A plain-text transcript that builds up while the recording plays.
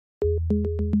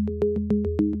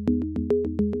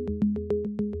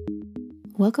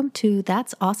Welcome to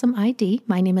That's Awesome ID.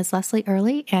 My name is Leslie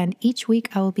Early, and each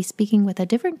week I will be speaking with a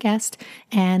different guest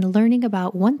and learning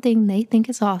about one thing they think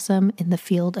is awesome in the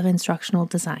field of instructional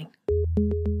design.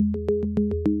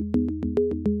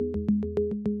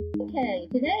 Okay,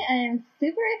 today I am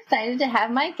super excited to have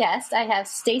my guest. I have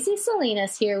Stacy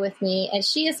Salinas here with me, and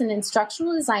she is an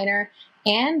instructional designer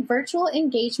and virtual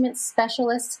engagement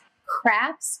specialist,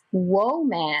 Crafts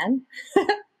Woman.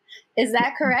 Is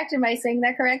that correct? Am I saying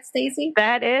that correct, Stacy?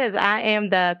 That is. I am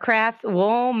the Crafts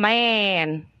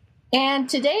Woman. And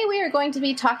today we are going to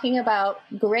be talking about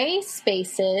gray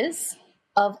spaces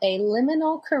of a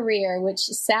liminal career, which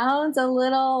sounds a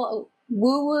little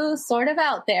woo-woo, sort of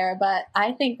out there, but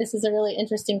I think this is a really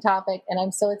interesting topic, and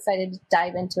I'm so excited to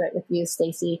dive into it with you,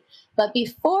 Stacy. But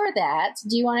before that,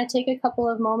 do you want to take a couple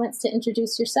of moments to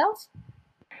introduce yourself?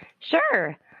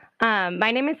 Sure. My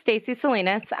name is Stacy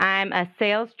Salinas. I'm a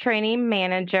sales training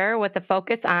manager with a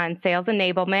focus on sales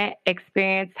enablement,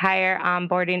 experienced hire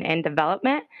onboarding and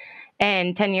development,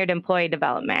 and tenured employee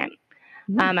development.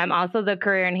 I'm also the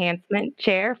Career Enhancement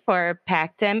Chair for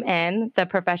PACTMN, the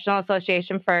Professional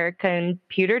Association for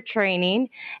Computer Training,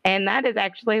 and that is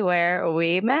actually where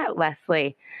we met,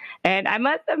 Leslie. And I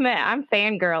must admit, I'm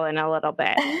fangirling a little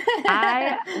bit.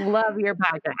 I love your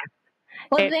podcast.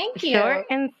 Well, thank you. Short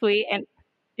and sweet, and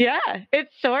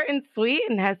it's short and sweet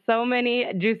and has so many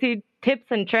juicy tips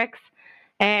and tricks.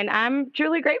 And I'm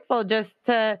truly grateful just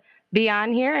to be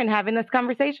on here and having this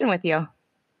conversation with you.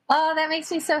 Oh, that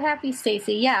makes me so happy,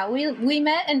 Stacy. Yeah, we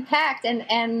met in PACT,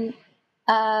 and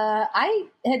I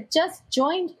had just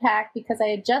joined PACT because I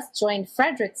had just joined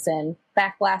Frederickson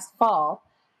back last fall.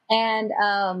 And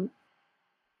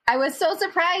I was so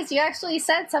surprised. You actually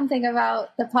said something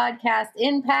about the podcast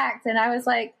in PACT, and I was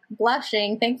like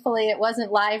blushing. Thankfully, it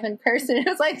wasn't live in person. It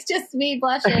was like just me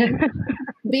blushing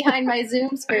behind my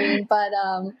Zoom screen. But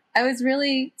I was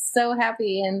really so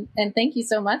happy, and thank you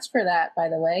so much for that, by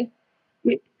the way.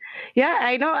 Yeah,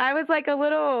 I know. I was like a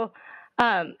little,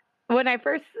 when I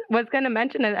first was going to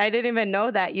mention it, I didn't even know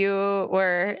that you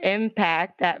were in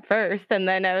PACT at first. And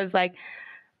then I was like,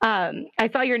 I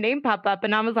saw your name pop up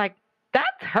and I was like,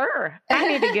 that's her. I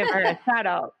need to give her a shout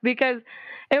out because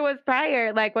it was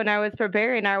prior, like when I was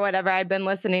preparing or whatever, I'd been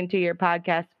listening to your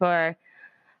podcast for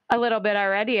a little bit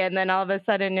already. And then all of a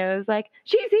sudden it was like,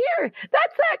 she's here.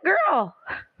 That's that girl.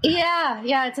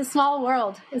 Yeah. It's a small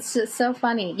world. It's just so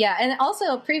funny. Yeah. And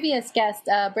also a previous guest,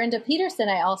 Brenda Peterson,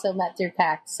 I also met through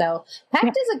PACT. So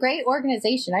PACT is a great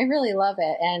organization. I really love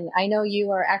it. And I know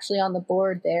you are actually on the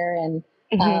board there and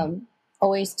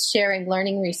always sharing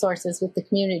learning resources with the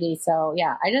community. So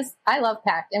yeah, I love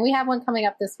PACT, and we have one coming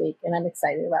up this week and I'm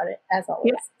excited about it as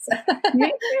always. Yeah.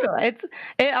 Me too.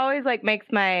 It always like makes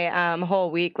my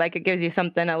whole week, like it gives you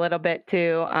something a little bit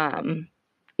to,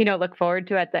 look forward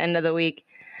to at the end of the week.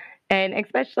 And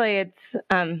especially it's,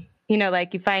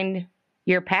 like you find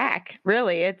your pack,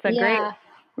 really, it's a great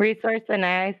resource. And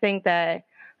I think that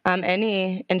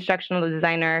any instructional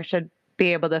designer should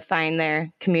be able to find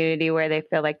their community where they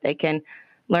feel like they can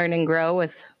learn and grow with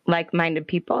like-minded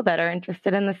people that are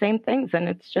interested in the same things. And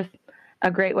it's just a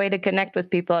great way to connect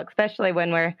with people, especially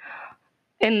when we're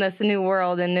in this new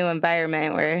world and new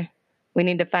environment where we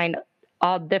need to find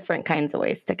all different kinds of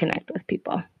ways to connect with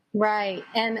people. Right.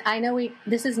 And I know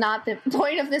this is not the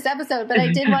point of this episode, but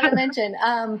I did want to mention,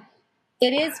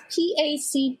 it is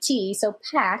PACT, so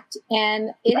PACT, and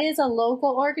it is a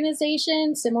local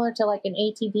organization similar to like an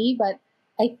ATD, but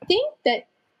I think that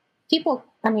people,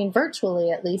 virtually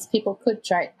at least, people could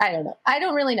try. I don't know. I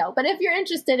don't really know. But if you're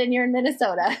interested and you're in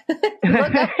Minnesota,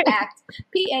 look up PACT,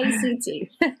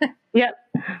 PACT. Yep,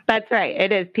 that's right.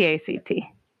 It is PACT.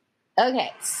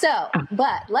 Okay,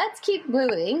 but let's keep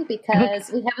moving because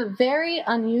we have a very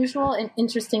unusual and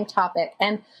interesting topic.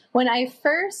 And when I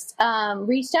first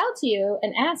reached out to you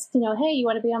and asked, hey, you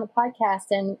want to be on the podcast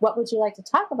and what would you like to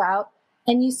talk about?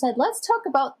 And you said, let's talk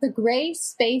about the gray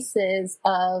spaces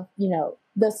of,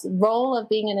 this role of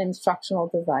being an instructional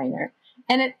designer.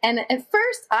 And at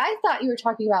first I thought you were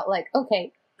talking about like,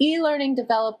 okay, e-learning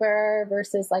developer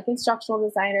versus like instructional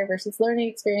designer versus learning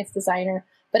experience designer.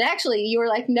 But actually you were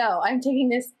like, no, I'm taking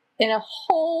this in a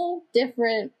whole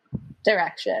different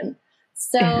direction.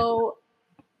 So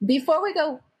before we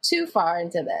go too far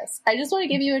into this, I just want to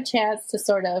give you a chance to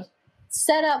sort of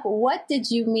set up what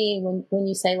did you mean when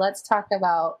you say, let's talk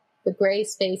about the gray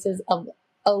spaces of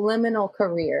a liminal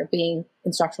career being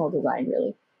instructional design,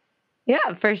 really?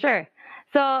 Yeah, for sure.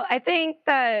 So I think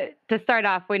that to start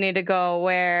off, we need to go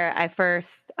where I first,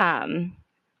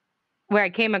 where I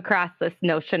came across this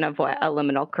notion of what a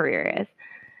liminal career is.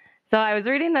 So I was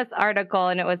reading this article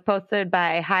and it was posted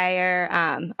by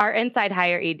our Inside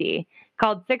Hire ED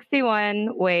called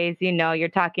 61 Ways You Know You're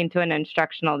Talking to an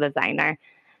Instructional Designer.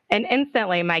 And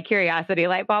instantly my curiosity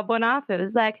light bulb went off. It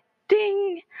was like,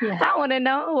 ding, Yeah. I want to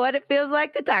know what it feels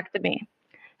like to talk to me.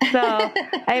 So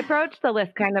I approached the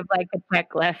list kind of like a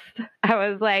checklist. I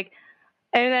was like,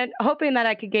 and then hoping that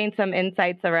I could gain some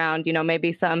insights around,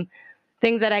 maybe some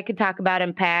things that I could talk about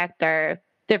impact or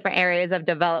different areas of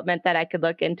development that I could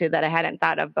look into that I hadn't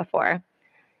thought of before.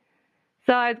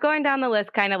 So I was going down the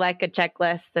list kind of like a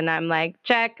checklist, and I'm like,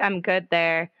 check, I'm good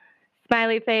there.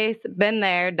 Smiley face, been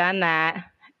there, done that.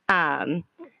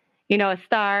 A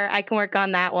star, I can work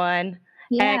on that one.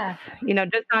 Yeah.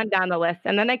 X, just on down the list.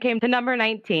 And then I came to number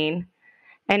 19,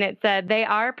 and it said they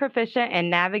are proficient in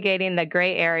navigating the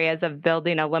gray areas of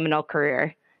building a liminal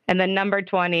career. And then number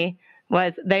 20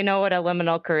 was they know what a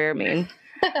liminal career means.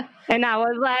 And I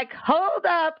was like, hold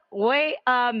up, wait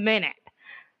a minute.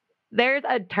 There's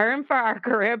a term for our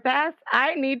career paths.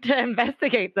 I need to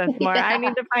investigate this more. Yeah. I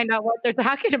need to find out what they're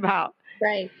talking about.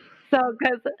 Right. So,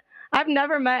 because I've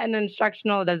never met an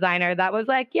instructional designer that was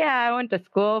like, yeah, I went to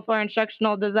school for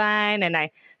instructional design and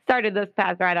I started this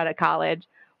path right out of college.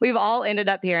 We've all ended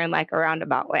up here in like a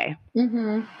roundabout way.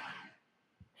 Mm-hmm.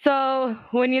 So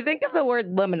when you think of the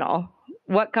word liminal,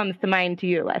 what comes to mind to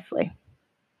you, Leslie?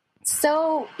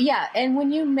 So, yeah. And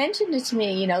when you mentioned it to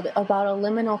me, about a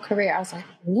liminal career, I was like,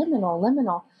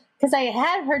 liminal. Because I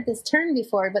had heard this term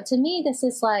before, but to me, this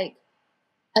is like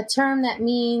a term that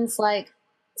means like,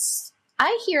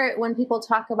 I hear it when people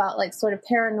talk about like sort of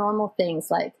paranormal things,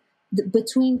 like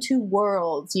between two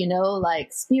worlds,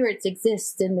 like spirits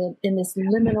exist in this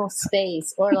liminal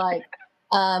space, or like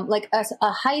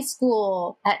a high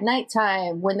school at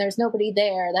nighttime when there's nobody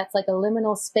there. That's like a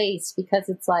liminal space because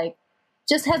it's like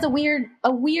just has a weird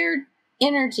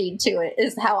energy to it.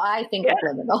 Is how I think of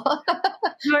liminal.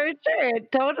 For sure,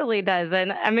 it totally does,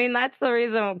 and I mean that's the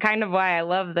reason, kind of why I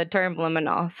love the term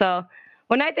liminal. So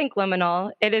when I think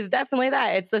liminal, it is definitely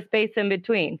that. It's the space in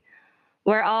between. It's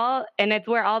where all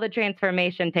the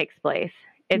transformation takes place.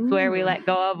 It's where we let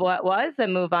go of what was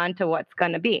and move on to what's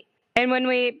going to be. And when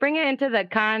we bring it into the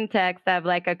context of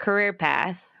like a career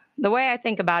path, the way I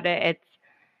think about it, it's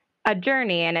a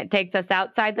journey, and it takes us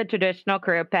outside the traditional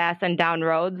career paths and down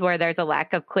roads where there's a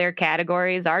lack of clear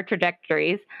categories or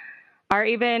trajectories, or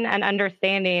even an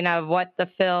understanding of what the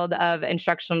field of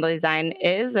instructional design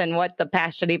is and what the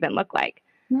path should even look like.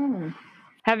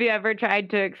 Have you ever tried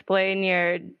to explain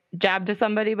your job to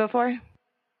somebody before?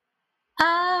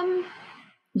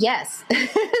 Yes.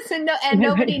 And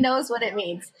nobody knows what it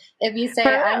means. If you say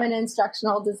I'm an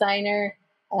instructional designer,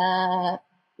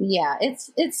 yeah,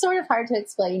 it's sort of hard to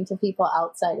explain to people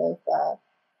outside of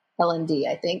L&D,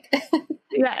 I think.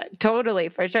 Yeah, totally,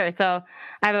 for sure. So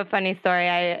I have a funny story.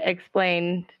 I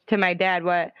explained to my dad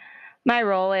what my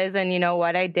role is and,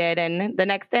 what I did. And the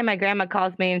next day my grandma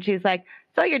calls me and she's like,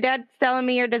 so your dad's telling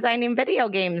me you're designing video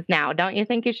games now. Don't you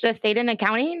think you should have stayed in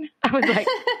accounting? I was like,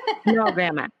 no,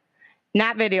 Grandma,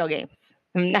 not video games.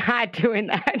 I'm not doing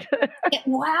that.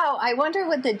 Wow. I wonder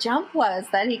what the jump was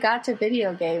that he got to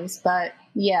video games. But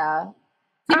yeah,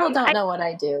 people don't know what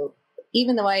I do.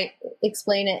 Even though I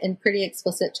explain it in pretty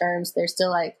explicit terms, they're still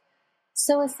like,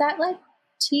 so is that like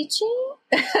teaching?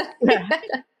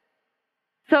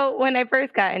 So when I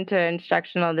first got into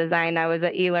instructional design, I was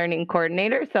an e-learning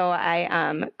coordinator. So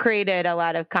I created a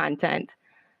lot of content,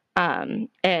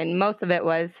 and most of it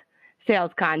was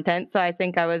sales content. So I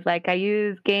think I was like, I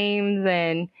use games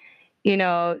and,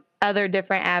 other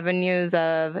different avenues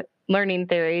of learning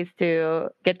theories to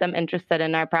get them interested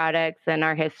in our products and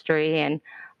our history and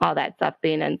all that stuff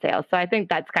being in sales. So I think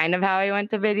that's kind of how I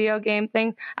went to video game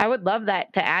thing. I would love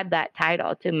that to add that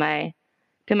title to my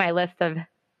list of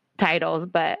titles,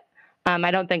 but I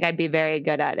don't think I'd be very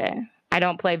good at it. I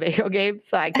don't play video games,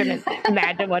 so I couldn't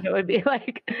imagine what it would be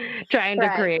like trying to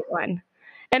create one.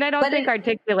 And I don't think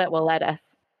Articulate will let us.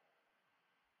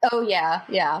 Oh, yeah,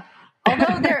 yeah.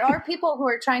 Although there are people who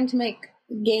are trying to make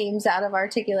games out of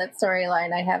Articulate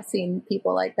Storyline. I have seen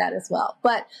people like that as well.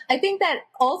 But I think that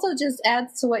also just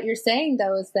adds to what you're saying,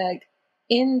 though, is that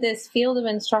in this field of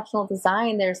instructional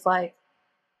design, there's like,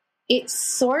 it's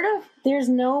sort of, there's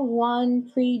no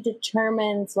one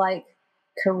predetermined like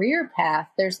career path.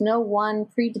 There's no one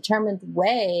predetermined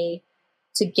way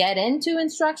to get into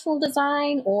instructional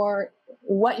design or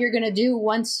what you're going to do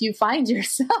once you find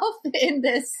yourself in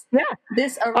this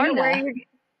arena.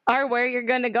 Or where you're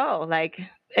going to go. Like,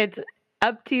 it's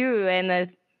up to you, and the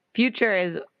future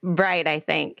is bright, I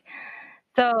think.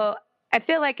 So I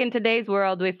feel like in today's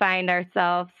world, we find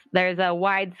ourselves, there's a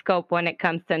wide scope when it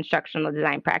comes to instructional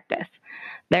design practice.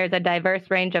 There's a diverse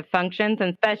range of functions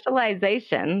and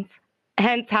specializations,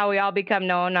 hence how we all become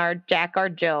known are Jack or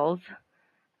Jills.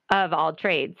 of all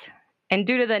trades. And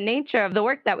due to the nature of the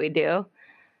work that we do,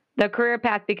 the career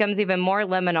path becomes even more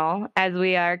liminal as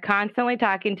we are constantly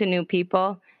talking to new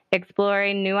people,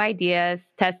 exploring new ideas,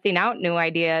 testing out new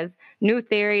ideas, new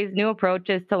theories, new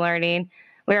approaches to learning.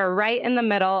 We are right in the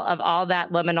middle of all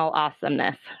that liminal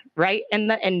awesomeness, right in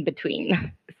the in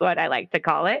between, is what I like to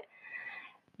call it.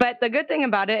 But the good thing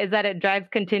about it is that it drives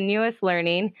continuous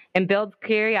learning and builds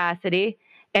curiosity.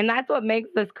 And that's what makes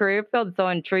this career field so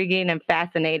intriguing and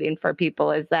fascinating for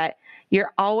people is that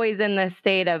you're always in this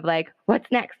state of like, what's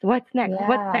next? What's next?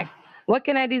 What's Yeah. next? What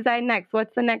can I design next?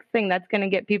 What's the next thing that's going to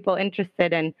get people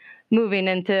interested in moving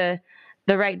into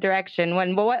the right direction?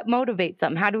 What motivates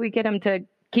them? How do we get them to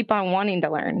keep on wanting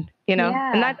to learn? And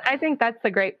Yeah. I think that's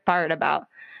the great part about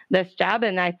this job.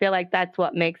 And I feel like that's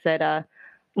what makes it a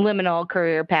liminal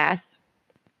career path.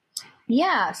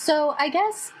 Yeah. So I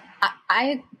guess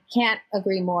I can't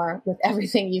agree more with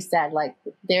everything you said. Like,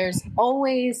 there's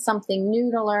always something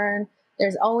new to learn.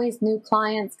 There's always new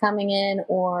clients coming in,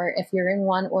 or if you're in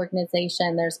one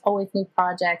organization, there's always new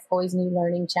projects, always new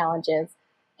learning challenges.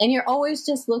 And you're always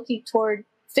just looking toward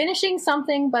finishing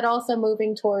something, but also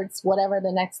moving towards whatever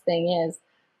the next thing is.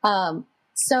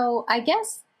 So I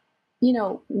guess,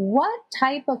 what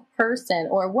type of person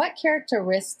or what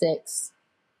characteristics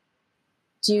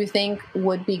do you think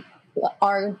what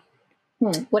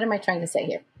am I trying to say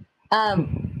here?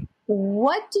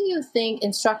 What do you think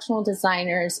instructional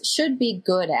designers should be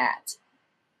good at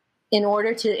in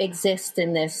order to exist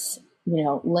in this,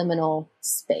 liminal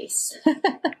space?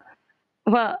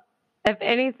 Well, if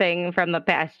anything, from the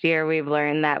past year, we've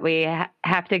learned that we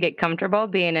have to get comfortable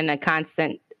being in a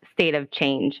constant state of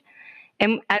change.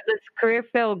 And as this career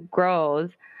field grows,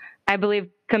 I believe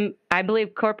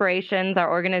corporations or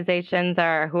organizations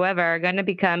or whoever are going to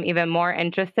become even more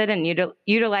interested in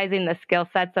utilizing the skill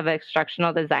sets of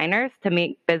instructional designers to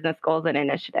meet business goals and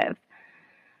initiatives.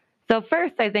 So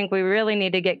first, I think we really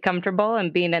need to get comfortable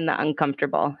in being in the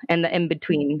uncomfortable and the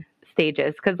in-between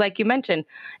stages. Because like you mentioned,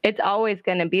 it's always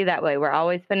going to be that way. We're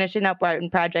always finishing up one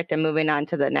project and moving on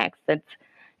to the next. It's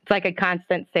like a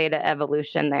constant state of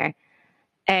evolution there.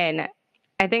 And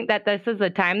I think that this is a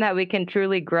time that we can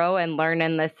truly grow and learn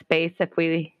in this space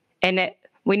we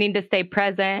need to stay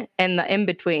present in the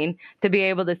in-between to be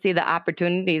able to see the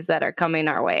opportunities that are coming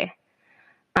our way.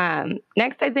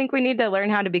 Next, I think we need to learn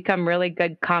how to become really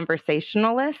good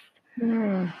conversationalists.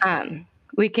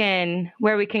 We can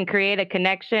create a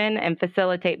connection and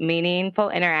facilitate meaningful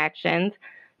interactions,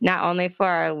 not only for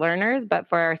our learners, but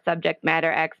for our subject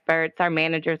matter experts, our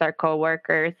managers, our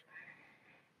coworkers,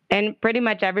 and pretty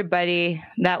much everybody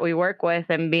that we work with,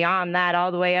 and beyond that,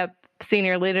 all the way up,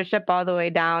 senior leadership, all the way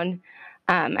down.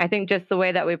 I think just the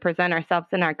way that we present ourselves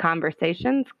in our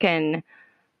conversations can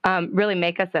really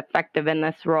make us effective in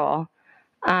this role.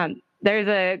 There's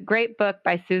a great book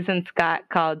by Susan Scott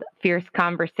called Fierce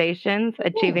Conversations,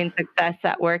 Achieving Success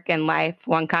at Work and Life,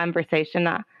 One Conversation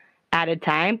at a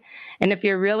Time. And if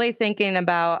you're really thinking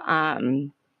about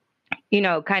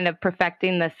kind of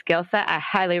perfecting the skill set, I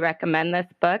highly recommend this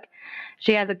book.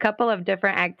 She has a couple of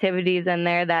different activities in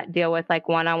there that deal with like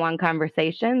one-on-one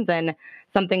conversations and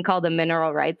something called a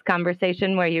mineral rights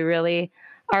conversation, where you really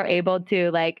are able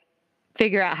to like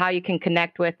figure out how you can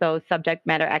connect with those subject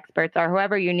matter experts or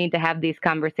whoever you need to have these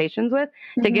conversations with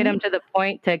to get them to the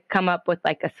point to come up with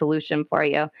like a solution for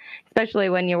you, especially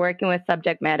when you're working with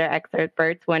subject matter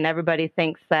experts, when everybody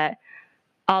thinks that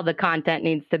all the content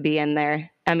needs to be in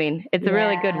there. I mean, it's a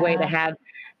really good way to have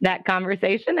that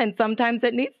conversation, and sometimes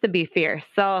it needs to be fierce.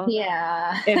 So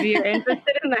if you're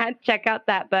interested in that, check out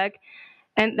that book.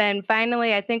 And then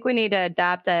finally, I think we need to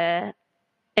adopt a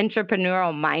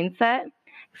entrepreneurial mindset,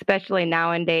 especially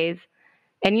nowadays,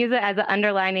 and use it as an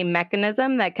underlining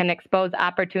mechanism that can expose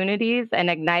opportunities and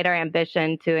ignite our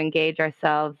ambition to engage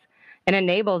ourselves and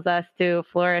enables us to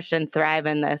flourish and thrive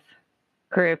in this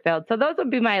career field. So those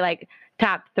would be my like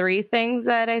top 3 things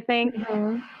that I think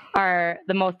are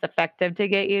the most effective to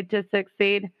get you to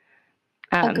succeed.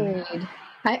 Agreed.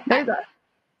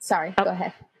 Sorry, go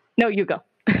ahead. No, you go.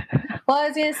 Well, I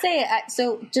was going to say,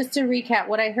 so just to recap,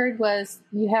 what I heard was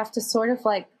you have to sort of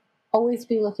like always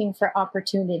be looking for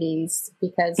opportunities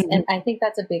because, and I think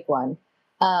that's a big one,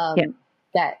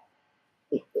 that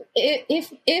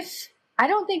if I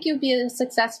don't think you'd be a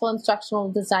successful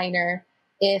instructional designer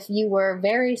if you were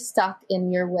very stuck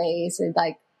in your ways and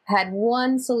like had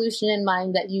one solution in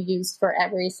mind that you used for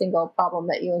every single problem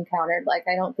that you encountered. Like,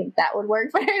 I don't think that would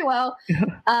work very well.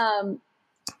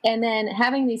 And then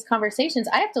having these conversations,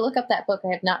 I have to look up that book. I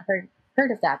have not heard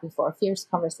of that before, Fierce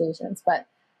Conversations. But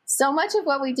so much of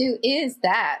what we do is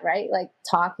that, right? Like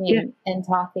talking and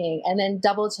talking and then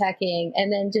double checking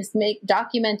and then just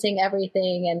documenting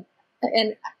everything.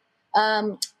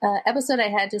 Episode I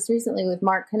had just recently with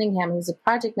Mark Cunningham, who's a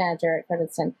project manager at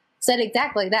Creditson, said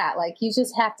exactly that. Like, you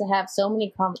just have to have so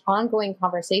many ongoing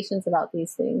conversations about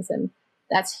these things. And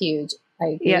that's huge. I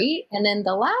agree. And then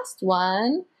the last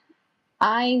one,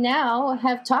 I now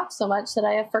have talked so much that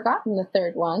I have forgotten the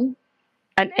third one.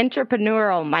 An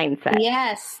entrepreneurial mindset.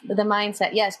 Yes, the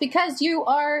mindset. Yes, because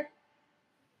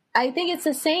I think it's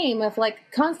the same of like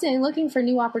constantly looking for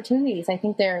new opportunities. I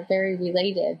think they're very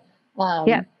related.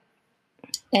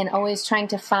 And always trying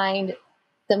to find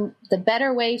the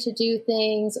better way to do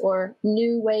things or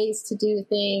new ways to do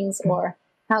things, or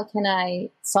how can I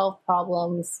solve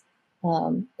problems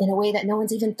in a way that no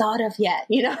one's even thought of yet.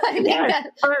 You know, I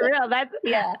think for real.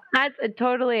 That's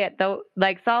totally it though.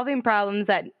 Like solving problems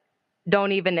that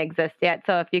don't even exist yet.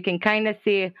 So if you can kind of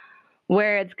see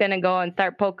where it's going to go and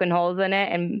start poking holes in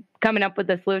it and coming up with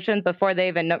the solutions before they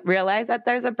even realize that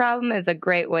there's a problem is a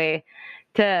great way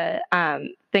to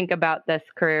think about this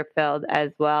career field as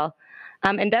well.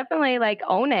 And definitely like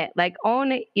own it. Like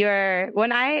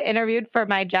when I interviewed for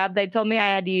my job, they told me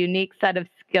I had a unique set of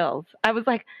skills. I was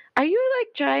like, are you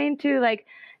like trying to like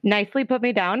nicely put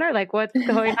me down, or like what's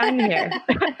going on here?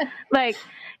 Like,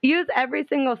 use every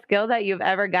single skill that you've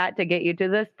ever got to get you to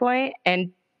this point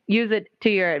and use it to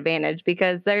your advantage,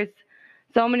 because there's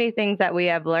so many things that we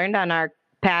have learned on our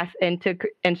path into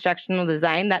instructional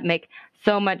design that make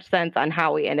so much sense on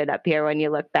how we ended up here when you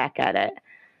look back at it.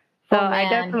 So I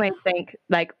definitely think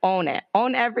like own it.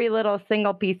 Own every little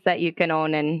single piece that you can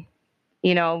own. And,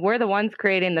 you know, we're the ones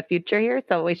creating the future here.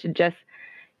 So we should just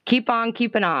keep on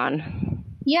keeping on.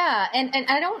 Yeah. And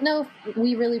I don't know if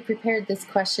we really prepared this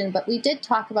question, but we did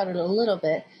talk about it a little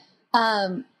bit.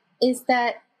 Is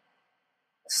that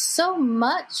so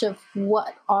much of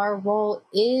what our role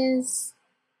is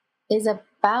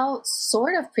about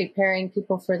sort of preparing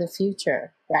people for the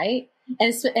future, right?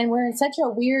 And we're in such a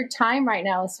weird time right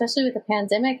now, especially with the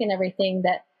pandemic and everything,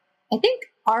 that I think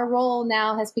our role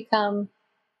now has become,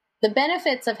 the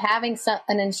benefits of having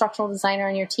an instructional designer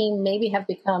on your team maybe have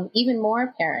become even more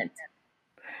apparent.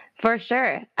 For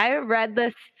sure. I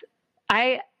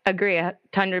agree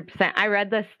 100%. I read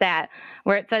the stat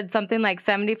where it said something like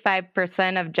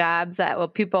 75% of jobs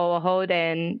that people will hold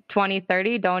in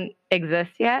 2030 don't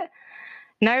exist yet.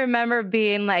 And I remember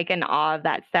being like in awe of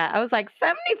that stat. I was like,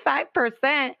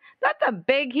 75%? That's a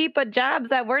big heap of jobs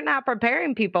that we're not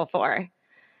preparing people for.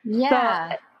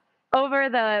 Yeah. So over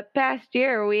the past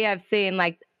year, we have seen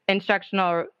like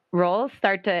instructional roles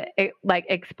start to like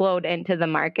explode into the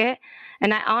market.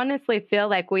 And I honestly feel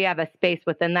like we have a space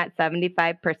within that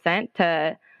 75%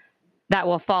 that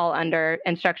will fall under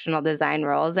instructional design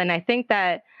roles. And I think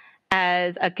that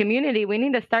as a community, we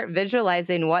need to start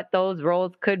visualizing what those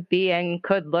roles could be and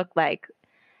could look like.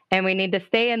 And we need to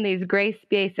stay in these gray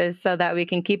spaces so that we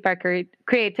can keep our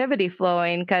creativity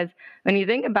flowing. Because when you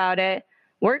think about it,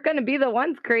 we're going to be the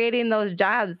ones creating those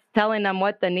jobs, telling them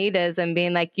what the need is and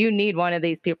being like, you need one of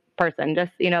these person.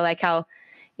 Just, you know, like how,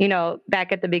 you know,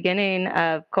 back at the beginning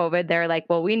of COVID, they're like,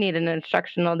 well, we need an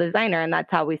instructional designer. And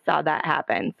that's how we saw that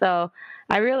happen. So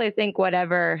I really think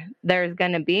whatever there's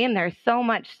going to be, and there's so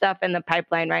much stuff in the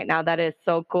pipeline right now that is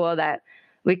so cool that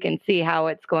we can see how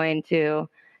it's going to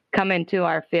come into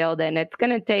our field. And it's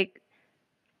going to take,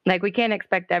 like, we can't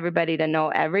expect everybody to know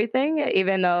everything,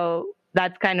 even though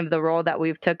that's kind of the role that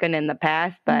we've taken in the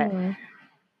past. But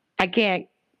I can't,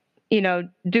 you know,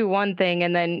 do one thing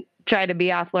and then try to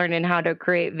be off learning how to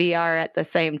create VR at the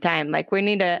same time. Like, we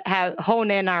need to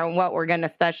hone in on what we're going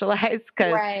to specialize.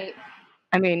 Cause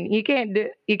I mean, you can't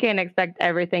expect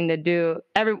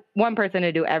one person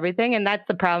to do everything. And that's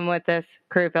the problem with this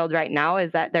career field right now,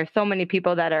 is that there's so many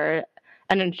people that are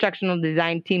an instructional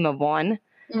design team of one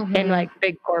in like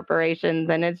big corporations.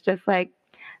 And it's just like,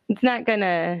 it's not going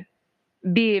to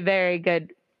be very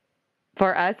good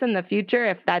for us in the future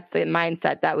if that's the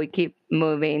mindset that we keep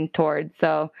moving towards.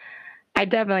 So I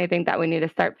definitely think that we need to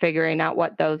start figuring out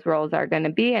what those roles are going to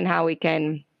be and how we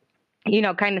can, you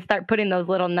know, kind of start putting those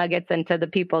little nuggets into the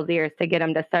people's ears to get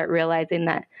them to start realizing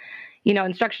that, you know,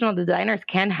 instructional designers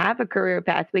can have a career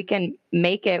path. We can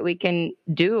make it, we can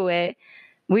do it.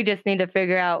 We just need to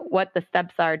figure out what the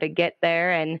steps are to get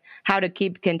there and how to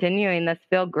keep continuing this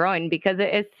field growing, because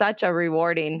it is such a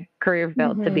rewarding career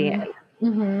field to be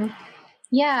in.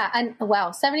 Yeah. And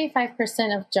wow,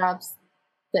 75% of jobs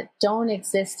that don't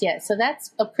exist yet. So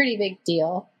that's a pretty big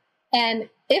deal. And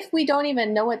if we don't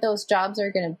even know what those jobs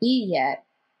are going to be yet,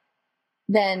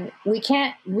 then we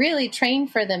can't really train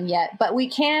for them yet, but we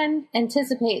can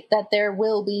anticipate that there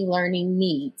will be learning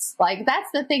needs. Like, that's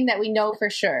the thing that we know for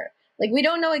sure. Like, we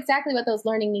don't know exactly what those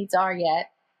learning needs are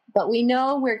yet, but we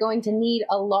know we're going to need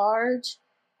a large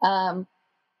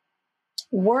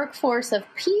workforce of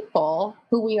people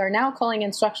who we are now calling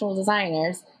instructional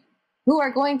designers, who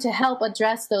are going to help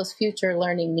address those future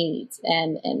learning needs.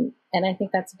 And I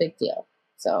think that's a big deal.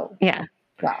 So, yeah.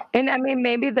 Wow. And I mean,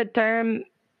 maybe the term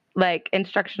like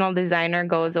instructional designer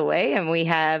goes away and we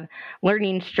have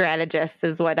learning strategists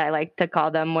is what I like to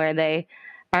call them, where they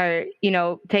are,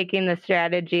 taking the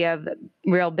strategy of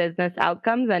real business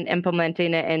outcomes and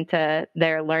implementing it into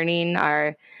their learning.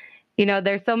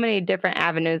 There's so many different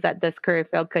avenues that this career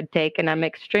field could take, and I'm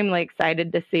extremely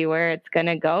excited to see where it's going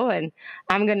to go. And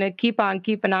I'm going to keep on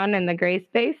keeping on in the gray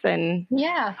space and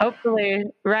hopefully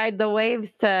ride the waves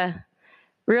to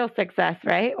real success,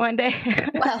 right? One day.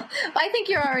 Well, I think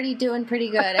you're already doing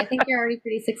pretty good. I think you're already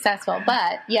pretty successful.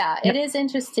 But yeah, it is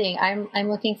interesting. I'm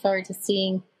looking forward to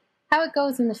seeing how it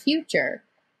goes in the future.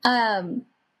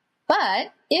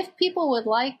 But if people would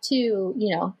like to,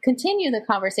 continue the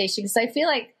conversation, because I feel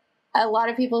like a lot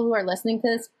of people who are listening to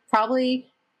this probably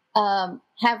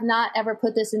have not ever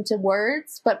put this into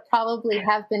words, but probably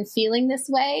have been feeling this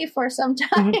way for some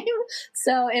time. Mm-hmm.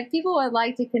 So if people would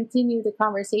like to continue the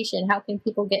conversation, how can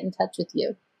people get in touch with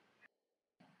you?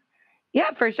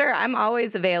 Yeah, for sure. I'm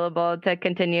always available to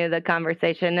continue the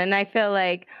conversation. And I feel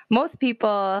like most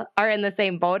people are in the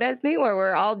same boat as me, where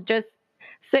we're all just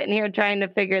sitting here trying to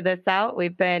figure this out.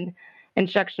 We've been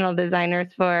instructional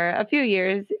designers for a few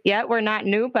years yet. We're not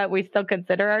new, but we still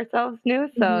consider ourselves new.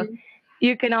 So mm-hmm.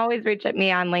 You can always reach at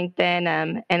me on LinkedIn,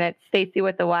 and it's Stacy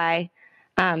with a Y,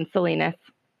 Salinas.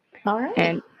 All right.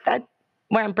 And that's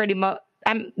where I'm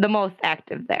the most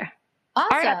active there.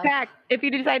 Awesome. Or at PACT. If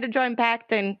you decide to join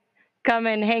PACT and come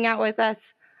and hang out with us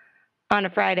on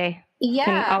a Friday. Yeah. You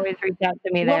can always reach out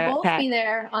to me there. We'll both be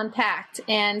there on PACT.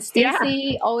 And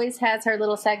Stacy always has her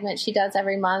little segment she does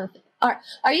every month. Are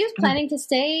you planning to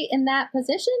stay in that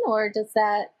position, or does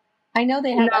that? I know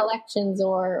they have elections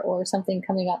or something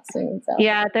coming up soon. So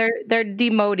yeah, they're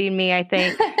demoting me, I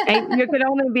think. And you can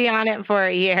only be on it for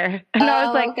a year. And I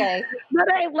was like, okay. But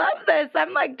I love this.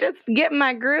 I'm like just getting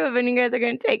my groove, and you guys are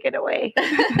going to take it away.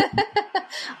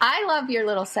 I love your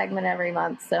little segment every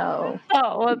month. So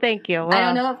oh well, thank you. Well, I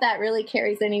don't know if that really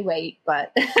carries any weight,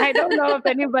 but I don't know if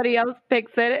anybody else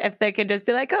picks it. If they could just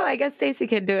be like, oh, I guess Stacy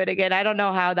can do it again. I don't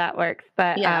know how that works,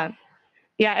 but yeah,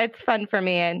 it's fun for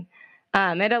me, and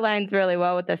it aligns really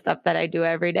well with the stuff that I do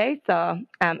every day. So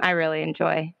I really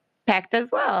enjoy PACT as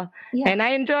well. Yeah. And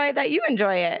I enjoy that you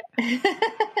enjoy it.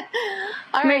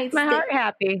 All Makes my heart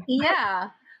happy. Yeah.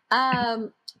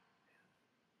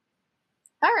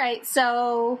 All right.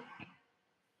 So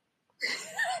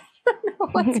I don't know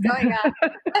what's going on.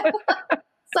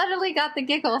 Suddenly got the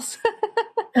giggles.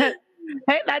 Hey,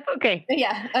 that's okay.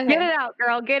 Yeah. Okay. Get it out,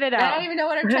 girl. Get it out. I don't even know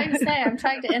what I'm trying to say. I'm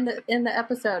trying to end the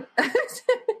episode.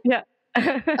 Yeah. Oh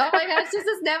my gosh, this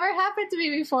has never happened to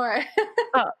me before.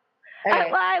 Oh.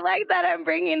 Okay. I like that I'm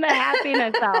bringing the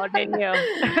happiness out in you.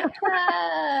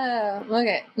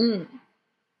 Okay.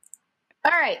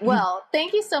 All right. Well,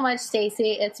 thank you so much,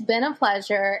 Stacy. It's been a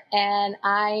pleasure, and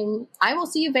I will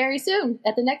see you very soon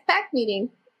at the next PACT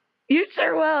meeting. You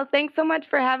sure will. Thanks so much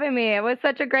for having me. It was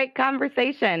such a great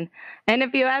conversation. And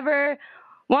if you ever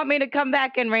want me to come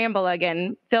back and ramble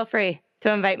again, feel free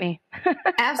to invite me.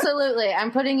 Absolutely. I'm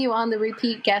putting you on the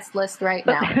repeat guest list right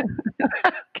now.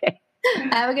 Okay.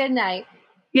 Have a good night.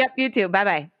 Yep, you too.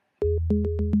 Bye-bye.